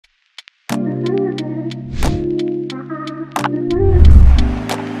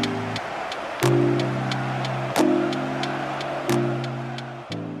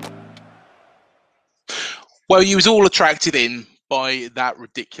Well, you was all attracted in by that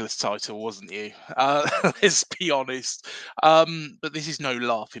ridiculous title, wasn't you? Let's be honest. But this is no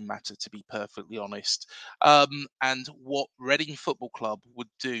laughing matter, to be perfectly honest. And what Reading Football Club would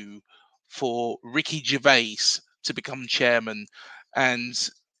do for Ricky Gervais to become chairman and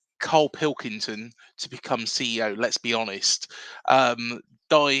Carl Pilkington to become CEO. Let's be honest. Dai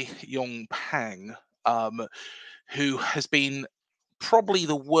Yongge, um, who has been probably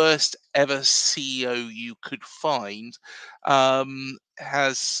the worst ever CEO you could find,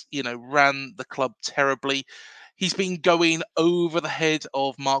 has ran the club terribly. He's been going over the head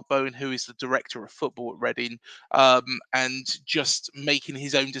of Mark Bowen, who is the director of football at Reading, and just making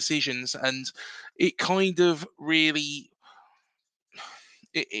his own decisions. And it kind of really,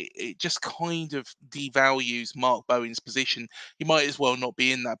 it just kind of devalues Mark Bowen's position. He might as well not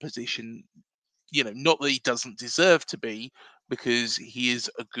be in that position. Not that he doesn't deserve to be, because he is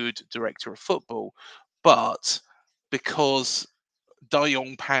a good director of football, but because Da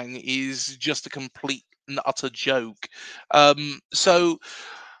Yong Pang is just a complete and utter joke. So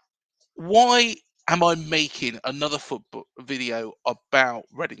why am I making another football video about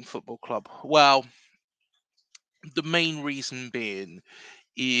Reading Football Club? Well, the main reason being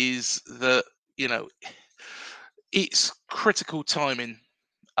is that you know it's critical timing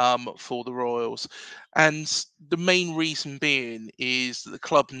for the Royals. And the main reason being is that the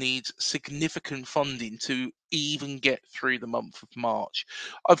club needs significant funding to even get through the month of March.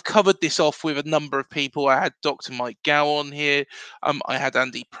 I've covered this off with a number of people. I had Dr. Mike Gow on here. I had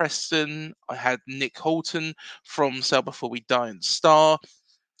Andy Preston. I had Nick Holton from Sell Before We Die and Star.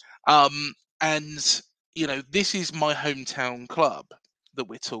 And this is my hometown club that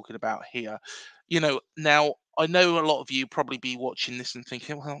we're talking about here. Now I know a lot of you probably be watching this and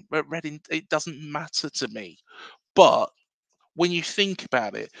thinking, well, Reading, it doesn't matter to me. But when you think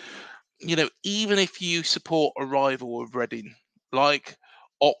about it, even if you support a rival of Reading, like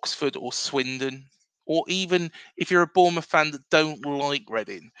Oxford or Swindon, or even if you're a Bournemouth fan that don't like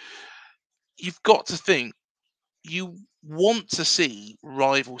Reading, you've got to think you want to see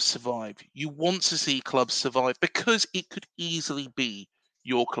rivals survive. You want to see clubs survive because it could easily be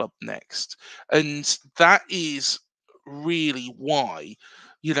your club next. And that is really why,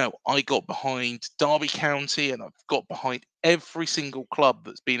 I got behind Derby County and I've got behind every single club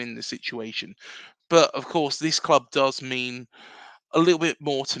that's been in this situation. But of course, this club does mean a little bit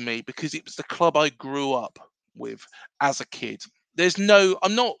more to me because it was the club I grew up with as a kid.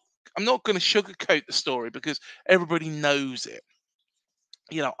 I'm not going to sugarcoat the story because everybody knows it.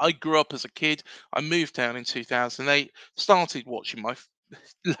 I grew up as a kid. I moved down in 2008, started watching my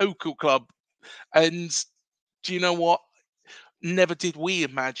local club, and do you know what? Never did we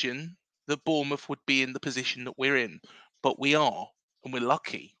imagine that Bournemouth would be in the position that we're in, but we are, and we're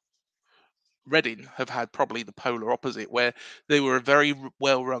lucky. Reading have had probably the polar opposite, where they were a very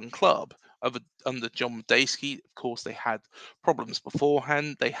well-run club under John Madejski. Of course, they had problems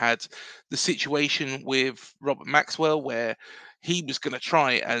beforehand. They had the situation with Robert Maxwell, where he was going to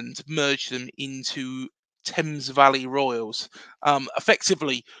try and merge them into Thames Valley Royals,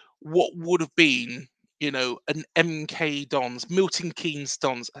 effectively what would have been, an MK Dons, Milton Keynes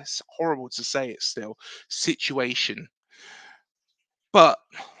Dons. It's horrible to say it still situation. But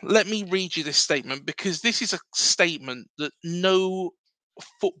let me read you this statement because this is a statement that no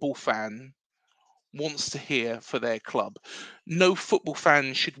football fan wants to hear for their club. No football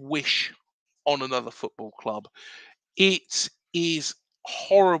fan should wish on another football club. It is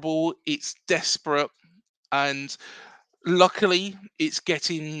horrible, it's desperate, and luckily it's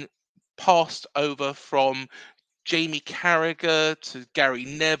getting passed over from Jamie Carragher to Gary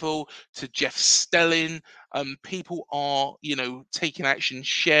Neville to Jeff Stelling. People are, taking action,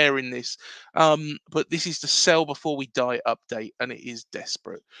 sharing this. But this is the Sell Before We Die update, and it is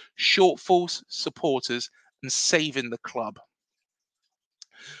desperate. Shortfalls, supporters, and saving the club.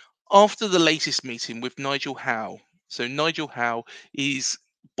 After the latest meeting with Nigel Howe, so Nigel Howe is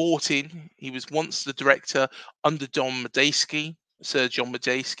bought in. He was once the director under John Madejski, Sir John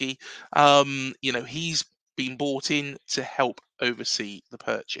Madejski. He's been bought in to help oversee the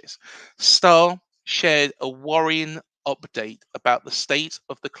purchase. Star shared a worrying update about the state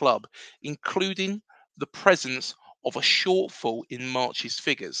of the club, including the presence of a shortfall in March's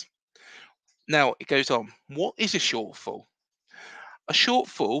figures. Now it goes on. What is a shortfall? A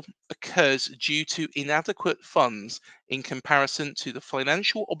shortfall occurs due to inadequate funds in comparison to the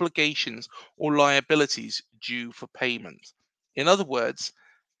financial obligations or liabilities due for payment. In other words,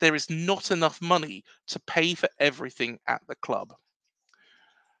 there is not enough money to pay for everything at the club.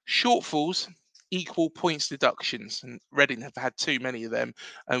 Shortfalls equal points deductions, and Reading have had too many of them,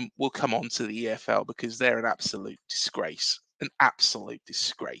 and we'll come on to the EFL because they're an absolute disgrace. An absolute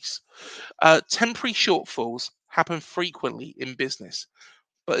disgrace. Temporary shortfalls happen frequently in business,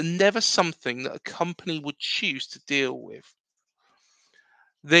 but are never something that a company would choose to deal with.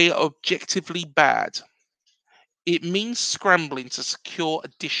 They are objectively bad. It means scrambling to secure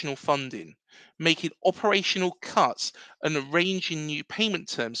additional funding, making operational cuts, and arranging new payment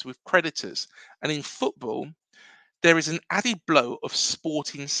terms with creditors. And in football, there is an added blow of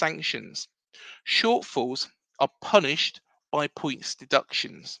sporting sanctions. Shortfalls are punished by points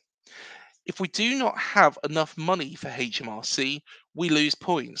deductions. If we do not have enough money for HMRC, we lose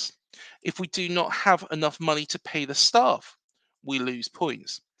points. If we do not have enough money to pay the staff, we lose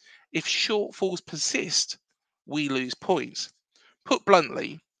points. If shortfalls persist, we lose points. Put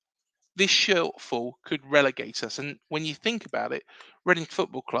bluntly, this shortfall could relegate us. And when you think about it, Reading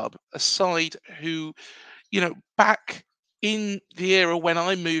Football Club, a side who, back in the era when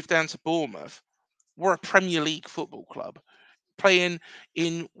I moved down to Bournemouth, were a Premier League football club playing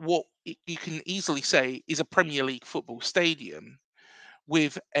in what you can easily say is a Premier League football stadium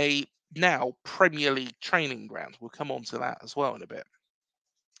with a now Premier League training ground. We'll come on to that as well in a bit.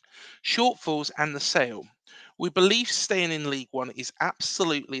 Shortfalls and the sale. We believe staying in League One is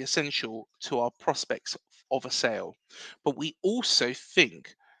absolutely essential to our prospects of a sale, but we also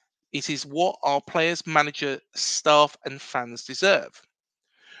think it is what our players, manager, staff, and fans deserve.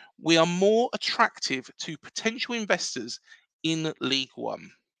 We are more attractive to potential investors in League One.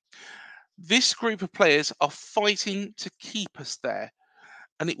 This group of players are fighting to keep us there,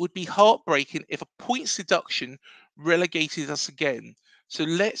 and it would be heartbreaking if a points deduction relegated us again. So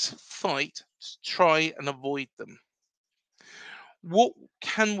let's fight to try and avoid them. What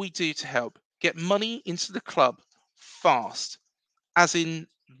can we do to help? Get money into the club fast, as in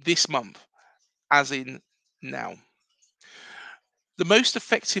this month, as in now. The most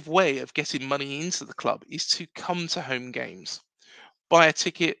effective way of getting money into the club is to come to home games, buy a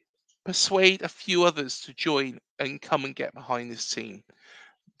ticket, persuade a few others to join and come and get behind this team.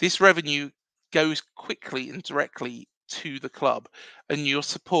 This revenue goes quickly and directly to the club, and your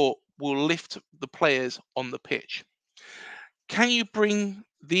support will lift the players on the pitch. Can you bring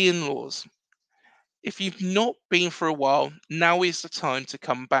the in laws? If you've not been for a while, now is the time to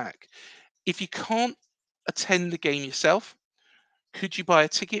come back. If you can't attend the game yourself, could you buy a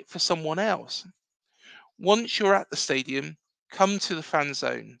ticket for someone else? Once you're at the stadium, come to the fan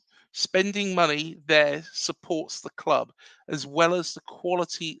zone. Spending money there supports the club as well as the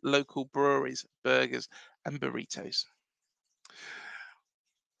quality local breweries, burgers, and burritos.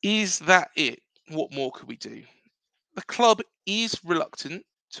 Is that it? What more could we do? The club is reluctant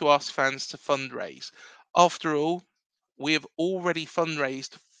to ask fans to fundraise. After all, we have already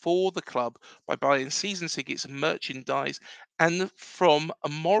fundraised for the club by buying season tickets and merchandise. And from a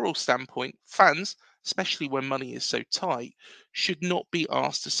moral standpoint, fans, especially when money is so tight, should not be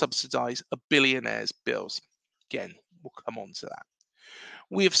asked to subsidise a billionaire's bills. Again, we'll come on to that.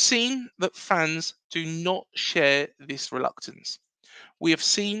 We have seen that fans do not share this reluctance. We have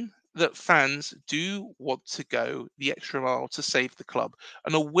seen that fans do want to go the extra mile to save the club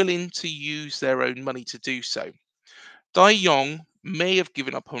and are willing to use their own money to do so. Dai Yongge may have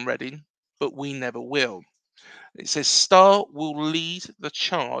given up on Reading, but we never will. It says Star will lead the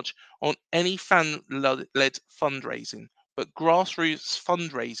charge on any fan-led fundraising, but grassroots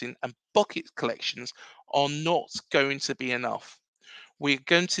fundraising and bucket collections are not going to be enough. We're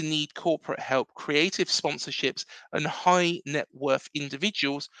going to need corporate help, creative sponsorships, and high net worth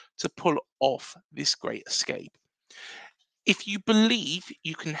individuals to pull off this great escape. If you believe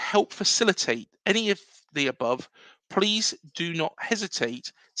you can help facilitate any of the above, please do not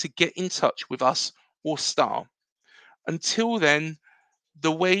hesitate to get in touch with us or Star. Until then,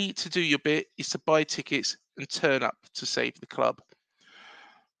 the way to do your bit is to buy tickets and turn up to save the club.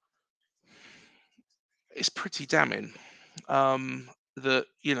 It's pretty damning that,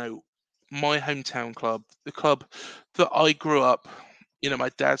 my hometown club, the club that I grew up, my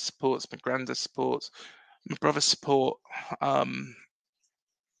dad supports, my granddad supports, my brother support,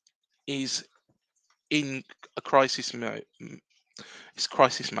 is in a crisis mode. It's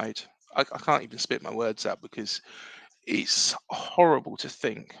crisis mode. I can't even spit my words out because it's horrible to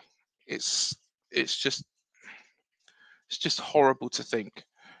think. It's it's just it's just horrible to think,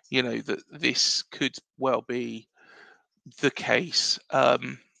 that this could well be the case.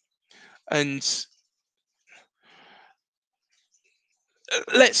 And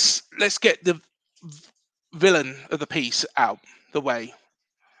let's get the villain of the piece out the way.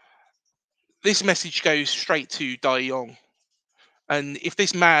 This message goes straight to Dai Yongge, And if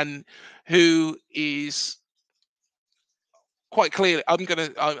this man who is quite clearly, I'm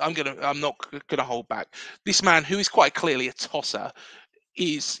not gonna hold back. This man who is quite clearly a tosser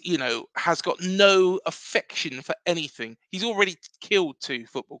is, has got no affection for anything. He's already killed two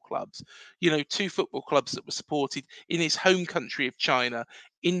football clubs, two football clubs that were supported in his home country of China,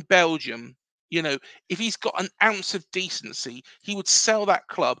 in Belgium. If he's got an ounce of decency, he would sell that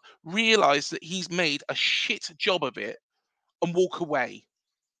club, realize that he's made a shit job of it, and walk away.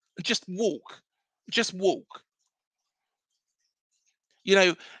 And just walk. Just walk.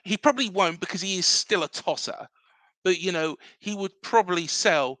 He probably won't because he is still a tosser, but he would probably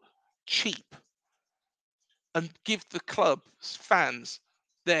sell cheap and give the club's fans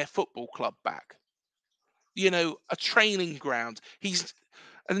their football club back. A training ground.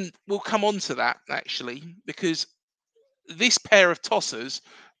 And we'll come on to that actually, because this pair of tossers,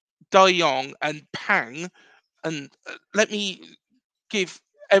 Dai Yongge and Pang, and let me give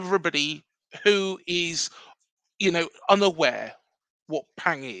everybody who is, unaware what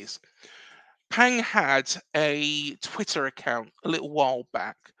Pang is. Pang had a Twitter account a little while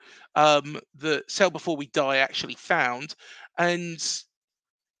back that Sell Before We Die actually found, and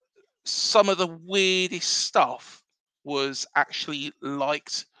some of the weirdest stuff was actually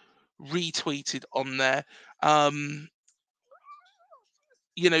liked, retweeted on there. Um,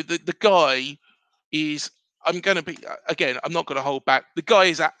 the guy is. I'm going to be again. I'm not going to hold back. The guy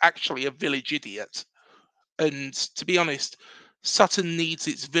is actually a village idiot, and to be honest, Sutton needs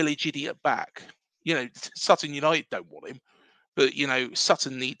its village idiot back. Sutton United don't want him, but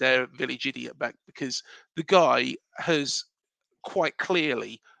Sutton need their village idiot back, because the guy has quite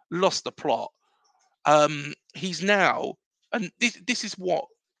clearly lost the plot. He's now, and this is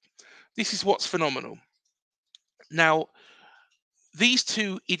what's phenomenal. Now, these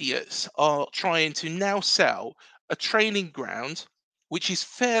two idiots are trying to now sell a training ground which is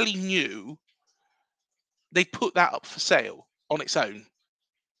fairly new. They put that up for sale on its own.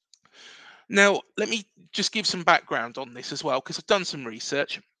 Now, let me just give some background on this as well, because I've done some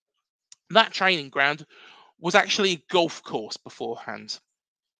research. That training ground was actually a golf course beforehand.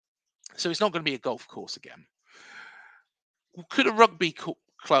 So it's not going to be a golf course again. Could a rugby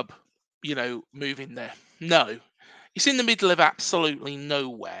club, move in there? No. It's in the middle of absolutely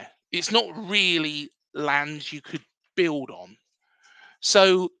nowhere. It's not really land you could build on.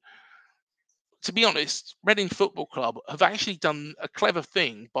 So, to be honest, Reading Football Club have actually done a clever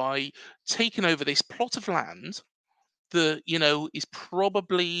thing by taking over this plot of land that, is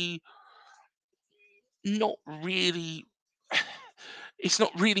probably not really it's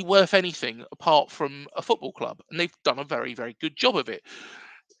not really worth anything apart from a football club, and they've done a very, very good job of it.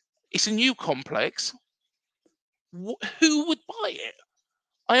 It's a new complex. Who would buy it?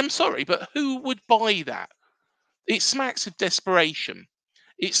 I am sorry, but who would buy that? It smacks of desperation.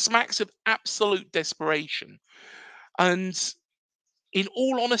 It smacks of absolute desperation. And in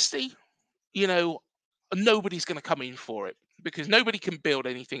all honesty, you know, nobody's going to come in for it, because nobody can build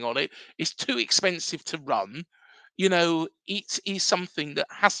anything on it. It's too expensive to run. It is something that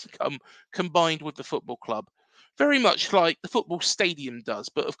has to come combined with the football club, very much like the football stadium does.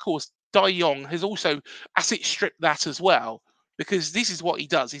 But of course, Dai Yongge has also asset stripped that as well, because this is what he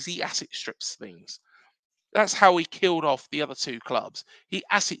does: is he asset strips things. That's how he killed off the other two clubs. He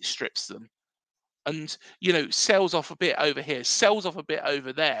asset strips them, and sells off a bit over here, sells off a bit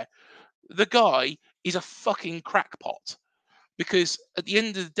over there. The guy is a fucking crackpot, because at the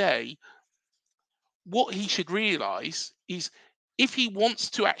end of the day, what he should realize is, if he wants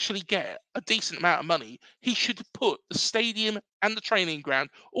to actually get a decent amount of money, he should put the stadium and the training ground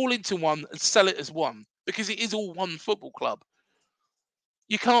all into one and sell it as one, because it is all one football club.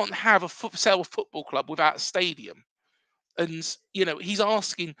 You can't have sell a football club without a stadium. And he's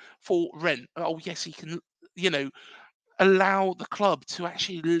asking for rent. Oh yes, he can, you know allow the club to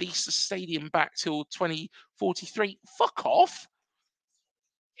actually lease the stadium back till 2043. Fuck off.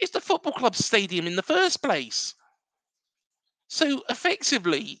 It's the football club stadium in the first place. So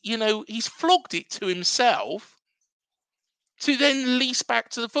effectively, he's flogged it to himself to then lease back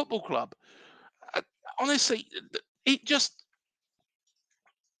to the football club. Uh, Honestly, it just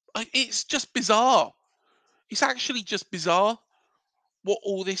it's just bizarre. It's actually just bizarre what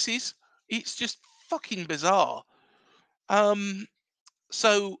all this is. It's just fucking bizarre. Um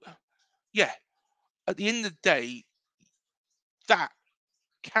so yeah, at the end of the day, that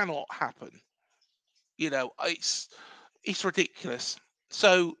cannot happen. It's ridiculous.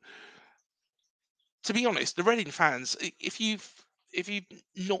 So, to be honest, the Reading fans, if you've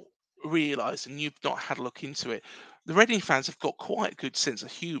not realised and you've not had a look into it, the Reading fans have got quite a good sense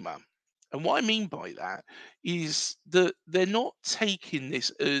of humour. And what I mean by that is that they're not taking this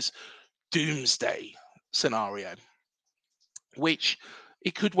as doomsday scenario, which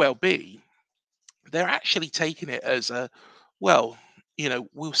it could well be. They're actually taking it as a, well,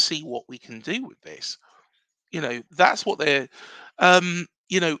 we'll see what we can do with this. That's what they're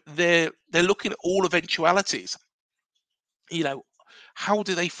looking at all eventualities. You know, how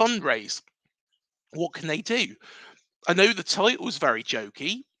do they fundraise? What can they do? I know the title's very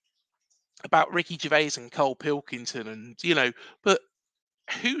jokey about Ricky Gervais and Carl Pilkington, and but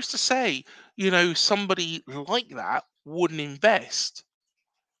who's to say, somebody like that wouldn't invest,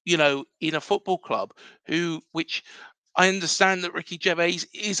 in a football club which I understand that Ricky Gervais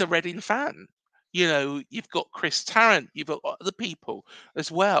is a Reading fan. You've got Chris Tarrant, you've got other people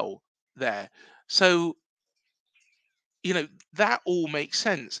as well there. So, that all makes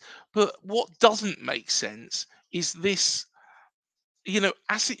sense. But what doesn't make sense is this,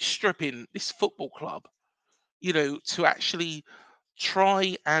 asset stripping this football club, to actually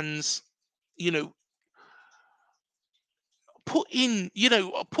try and, you know, put in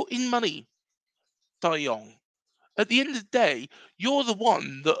money, Dai Yongge. At the end of the day, you're the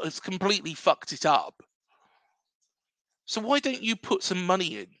one that has completely fucked it up. So why don't you put some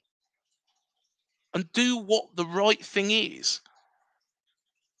money in and do what the right thing is?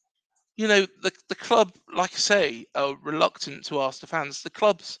 The club, like I say, are reluctant to ask the fans. The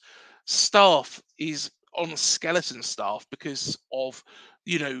club's staff is on a skeleton staff because of,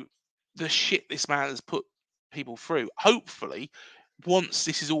 you know, the shit this man has put people through. Hopefully, once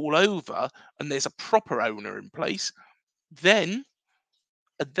this is all over and there's a proper owner in place, then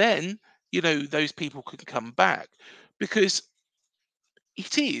then those people can come back, because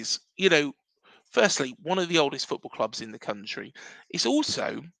it is, firstly, one of the oldest football clubs in the country. It's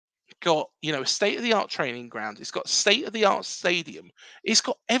also got, a state of the art training ground. It's got state of the art stadium. It's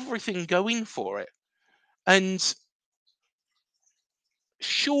got everything going for it. And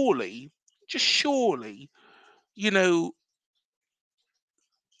surely, just surely, you know,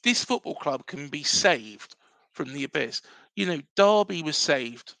 this football club can be saved from the abyss. Derby was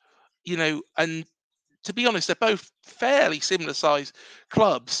saved, and to be honest, they're both fairly similar size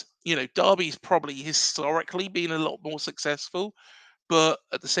clubs. Derby's probably historically been a lot more successful, but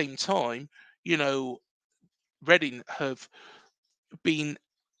at the same time, you know, Reading have been,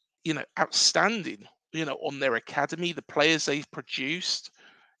 outstanding, on their academy, the players they've produced,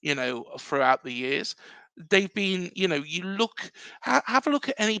 throughout the years. They've been, you have a look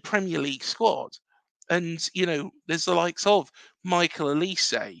at any Premier League squad, and there's the likes of Michael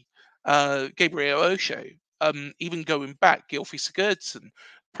Elise, Gabriel Osho, even going back, Gylfi Sigurdsson,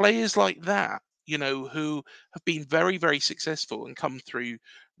 players like that, who have been very, very successful and come through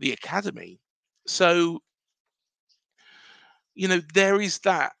the academy. So, there is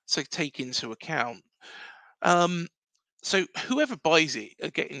that to take into account. Um, so whoever buys it are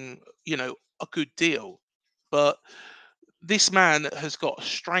getting, a good deal. But this man has got a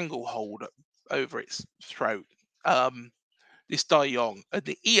stranglehold over its throat. This Dai Yongge and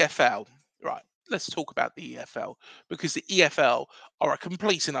the EFL. Right, let's talk about the EFL, because the EFL are a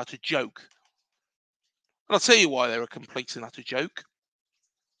complete and utter joke. And I'll tell you why they're a complete and utter joke.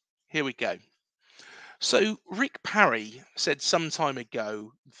 Here we go. So Rick Parry said some time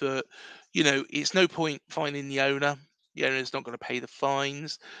ago that, it's no point finding the owner. The owner's not going to pay the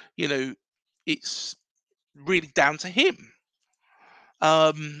fines. You know, it's really down to him.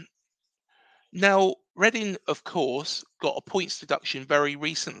 Um, Now, Reading, of course, got a points deduction very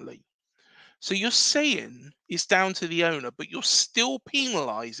recently. So you're saying it's down to the owner, but you're still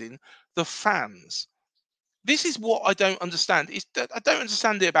penalising the fans. This is what I don't understand. I don't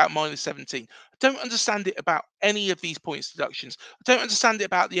understand it about -17. I don't understand it about any of these points deductions. I don't understand it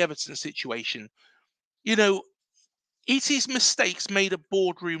about the Everton situation. You know, it is mistakes made at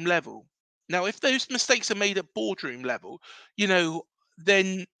boardroom level. Now, if those mistakes are made at boardroom level,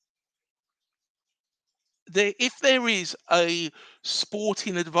 then if there is a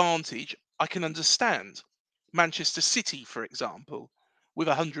sporting advantage, I can understand. Manchester City, for example, with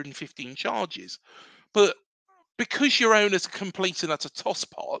 115 charges. But because your owner's a complete and utter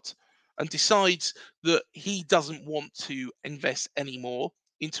tosspot and decides that he doesn't want to invest anymore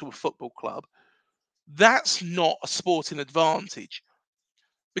into a football club, that's not a sporting advantage.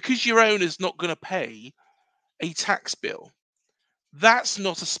 Because your owner's not going to pay a tax bill, that's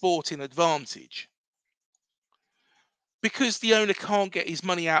not a sporting advantage. Because the owner can't get his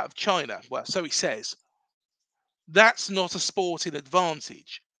money out of China, well, so he says, that's not a sporting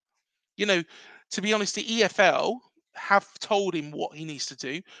advantage. You know, to be honest, the EFL have told him what he needs to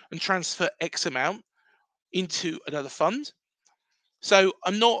do and transfer X amount into another fund. So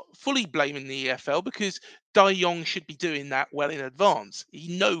I'm not fully blaming the EFL because Dai Yongge should be doing that well in advance.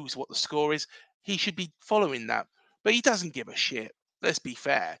 He knows what the score is. He should be following that. But he doesn't give a shit. Let's be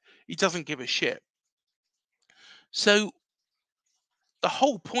fair. He doesn't give a shit. So the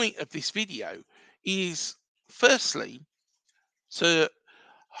whole point of this video is firstly to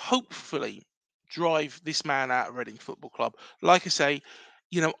hopefully drive this man out of Reading Football Club. Like I say,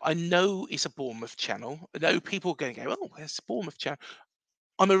 I know it's a Bournemouth channel. I know people are going to go, oh, it's a Bournemouth channel.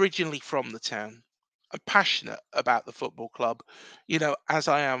 I'm originally from the town. I'm passionate about the football club, as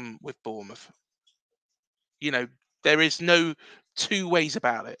I am with Bournemouth. You know, there is no two ways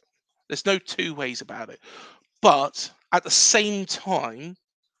about it. There's no two ways about it. But at the same time,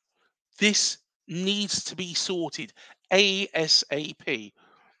 this needs to be sorted ASAP.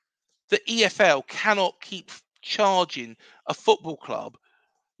 The EFL cannot keep charging a football club,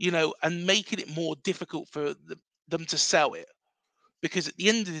 and making it more difficult for them to sell it. Because at the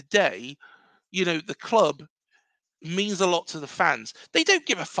end of the day, the club means a lot to the fans. They don't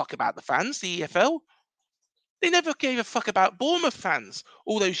give a fuck about the fans, the EFL. They never gave a fuck about Bournemouth fans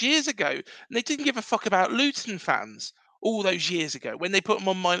all those years ago. And they didn't give a fuck about Luton fans all those years ago when they put them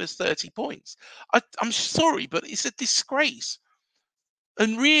on minus 30 points. I'm sorry, but it's a disgrace.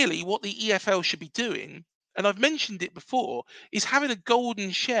 And really, what the EFL should be doing, and I've mentioned it before, is having a golden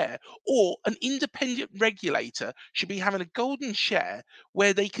share, or an independent regulator should be having a golden share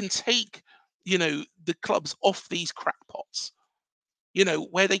where they can take, the clubs off these crackpots.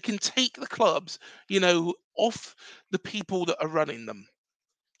 Where they can take the clubs, off the people that are running them.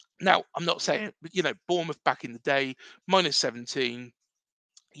 Now, I'm not saying, Bournemouth back in the day, minus 17.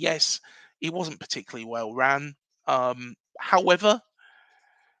 Yes, it wasn't particularly well ran. However,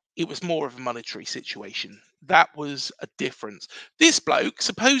 it was more of a monetary situation. That was a difference. This bloke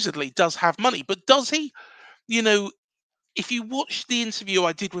supposedly does have money, but does he? You know, if you watch the interview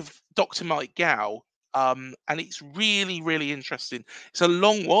I did with Dr. Mike Gow, and it's really, really interesting. It's a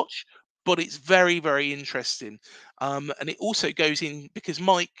long watch, but it's very, very interesting. And it also goes in because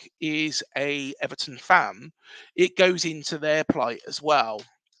Mike is a Everton fan. It goes into their plight as well.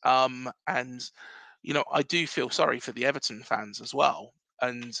 And I do feel sorry for the Everton fans as well.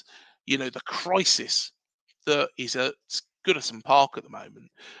 And the crisis that is at Goodison Park at the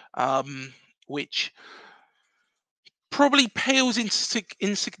moment, which probably pales into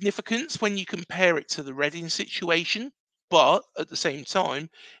insignificance when you compare it to the Reading situation, but at the same time,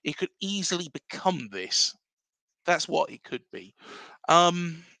 it could easily become this. That's what it could be.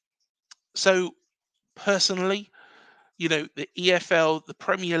 Um, so personally, the EFL, the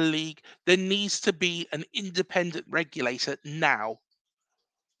Premier League, there needs to be an independent regulator now,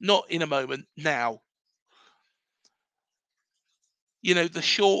 not in a moment, now. The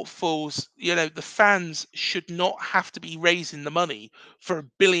shortfalls, the fans should not have to be raising the money for a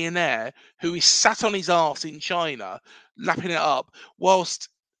billionaire who is sat on his arse in China, lapping it up, whilst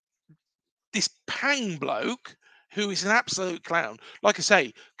this Pang bloke, who is an absolute clown, like I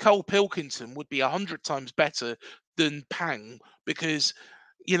say, Cole Pilkington would be 100 times better than Pang because,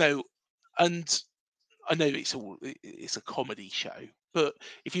 you know, and I know it's a comedy show, but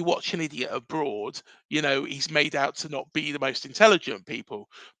if you watch An Idiot Abroad, he's made out to not be the most intelligent people.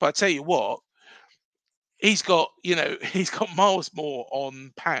 But I tell you what, he's got he's got miles more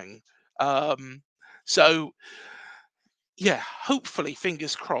on Pang. Um, so yeah, hopefully,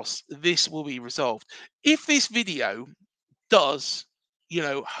 fingers crossed, this will be resolved. If this video does,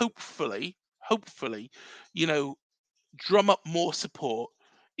 hopefully, you know, drum up more support,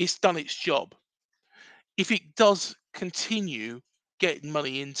 it's done its job. If it does continue getting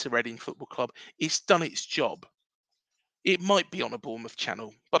money into Reading Football Club, it's done its job. It might be on a Bournemouth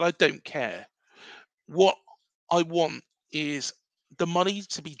channel, but I don't care. What I want is the money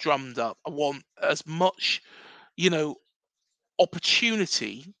to be drummed up. I want as much, you know,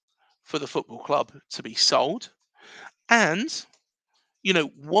 opportunity for the football club to be sold. And,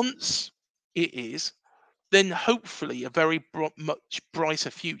 once it is, then hopefully a very much brighter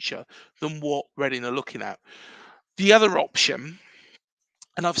future than what Reading are looking at. The other option,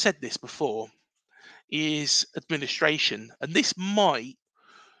 and I've said this before, is administration. And this might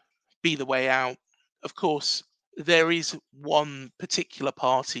be the way out. Of course, there is one particular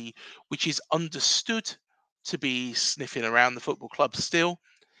party which is understood to be sniffing around the football club still.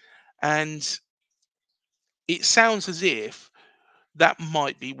 And it sounds as if that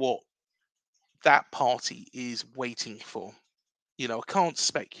might be what that party is waiting for. I can't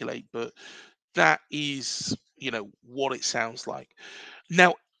speculate, but that is, what it sounds like.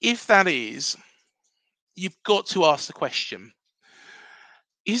 Now, if that is, you've got to ask the question,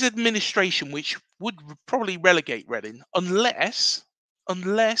 is administration, which would probably relegate Reading, unless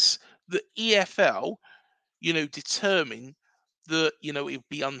unless the EFL, determine that, it would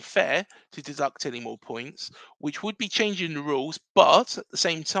be unfair to deduct any more points, which would be changing the rules. But at the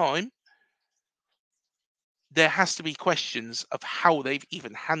same time, there has to be questions of how they've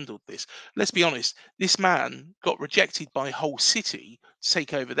even handled this. Let's be honest, this man got rejected by Hull City to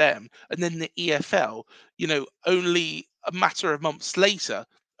take over them, and then the EFL, only a matter of months later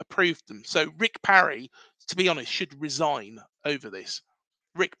approved them. So Rick Parry, to be honest, should resign over this.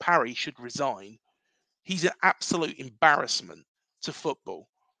 Rick Parry should resign. He's an absolute embarrassment to football.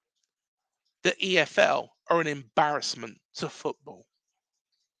 The EFL are an embarrassment to football.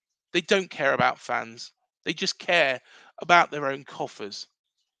 They don't care about fans. They just care about their own coffers.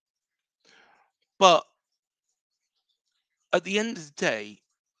 But at the end of the day,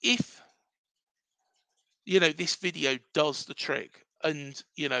 if this video does the trick and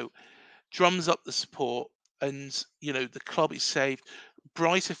drums up the support, and the club is saved,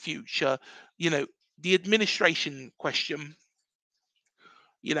 brighter future, you know the administration question,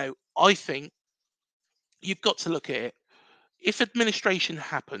 I think you've got to look at it. If administration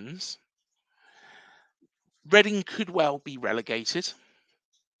happens, Reading could well be relegated.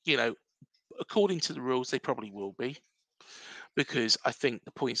 you know According to the rules, they probably will be, because I think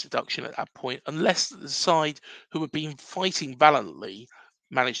the points deduction at that point, unless the side who have been fighting valiantly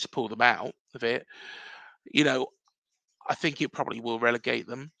manage to pull them out of it, you know, I think it probably will relegate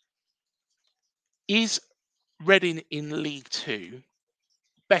them. Is Reading in League Two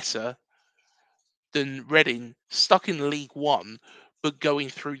better than Reading stuck in League One but going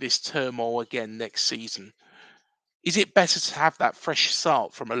through this turmoil again next season? Is it better to have that fresh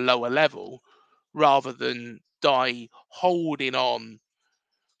start from a lower level rather than die holding on,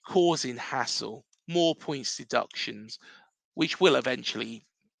 causing hassle, more points deductions, which will eventually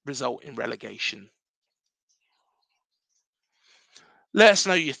result in relegation? Let us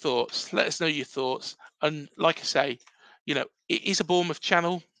know your thoughts. Let us know your thoughts. And like I say, it is a Bournemouth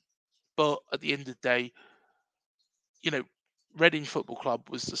channel, but at the end of the day, you know, Reading Football Club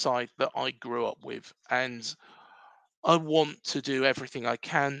was the side that I grew up with, and I want to do everything I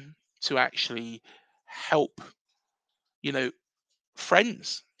can to actually help, you know,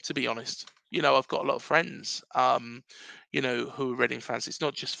 friends, to be honest. I've got a lot of friends, who are Reading fans. It's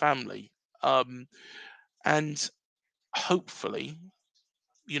not just family. And hopefully,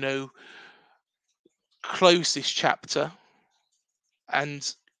 you know, close this chapter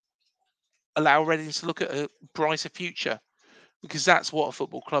and allow Reading to look at a brighter future, because that's what a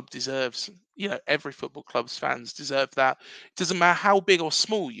football club deserves. Every football club's fans deserve that. It doesn't matter how big or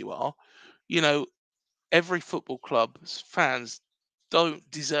small you are, you know, every football club's fans don't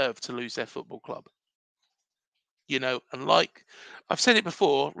deserve to lose their football club. And like I've said it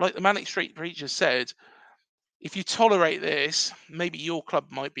before, like the Manic Street Preacher said, if you tolerate this, maybe your club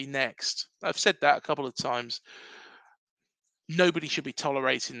might be next. I've said that a couple of times. Nobody should be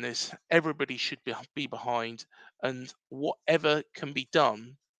tolerating this. Everybody should be behind, and whatever can be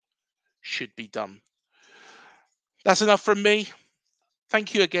done should be done. That's enough from me.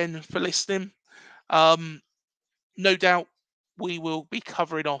 Thank you again for listening. Um, no doubt we will be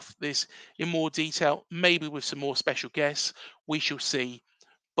covering off this in more detail, maybe with some more special guests. We shall see.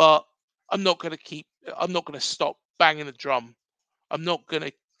 But I'm not going to keep. I'm not going to stop banging the drum. I'm not going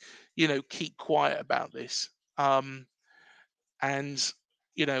to, keep quiet about this. And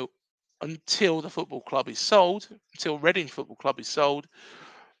you know, until the football club is sold, until Reading Football Club is sold,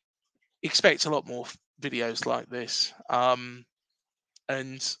 expect a lot more videos like this. And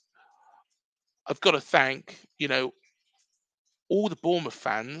I've got to thank, all the Bournemouth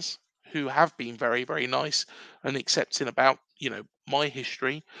fans who have been very, very nice and accepting about, my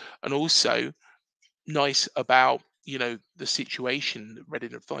history, and also nice about, the situation that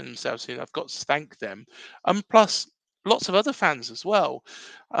Reading have find themselves in. I've got to thank them, and plus lots of other fans as well.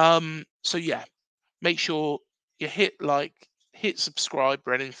 So yeah, make sure you hit like, hit subscribe,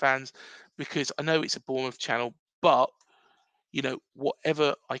 Reading fans, because I know it's a Bournemouth channel, but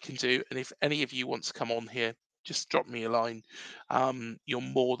whatever I can do, and if any of you want to come on here, just drop me a line. You're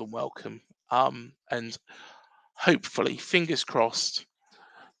more than welcome. And hopefully, fingers crossed,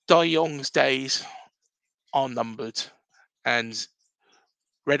 Dai Yongge's days are numbered, and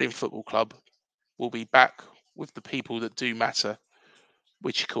Reading Football Club will be back with the people that do matter,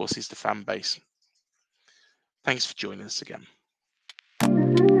 which of course is the fan base. Thanks for joining us again.